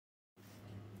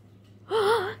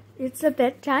It's the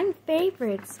bedtime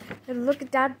favorites. And look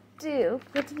at that too.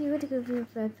 What do you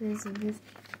do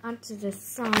onto the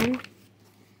sign?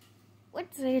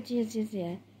 What's it?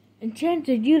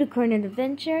 Enchanted Unicorn and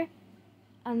Adventure,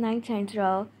 a nighttime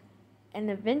stroll, an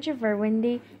adventure for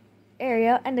Wendy,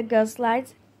 Ariel, and the Ghost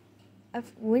Lights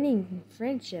of winning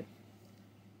friendship.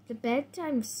 The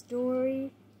bedtime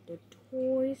story, the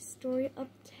toy story of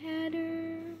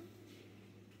Tatter,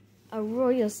 a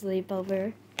royal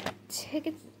sleepover,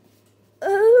 tickets.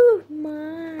 Oh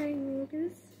my! Look at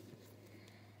this.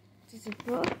 It's a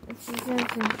book. It's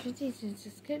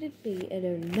just could it be? I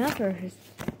don't know.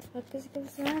 What is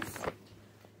this?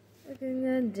 Looking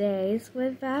at days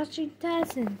with voucher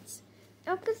dozens.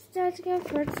 Open start to get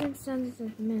first and Sundays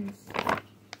of mints.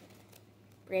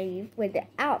 Brave with the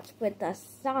out with the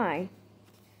sign.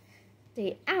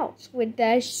 The out with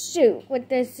the shoot with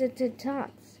the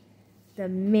tots. The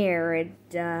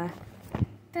Merida.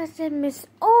 That's it, Miss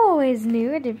always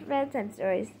knew the bedtime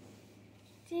stories.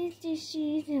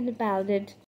 She's about it.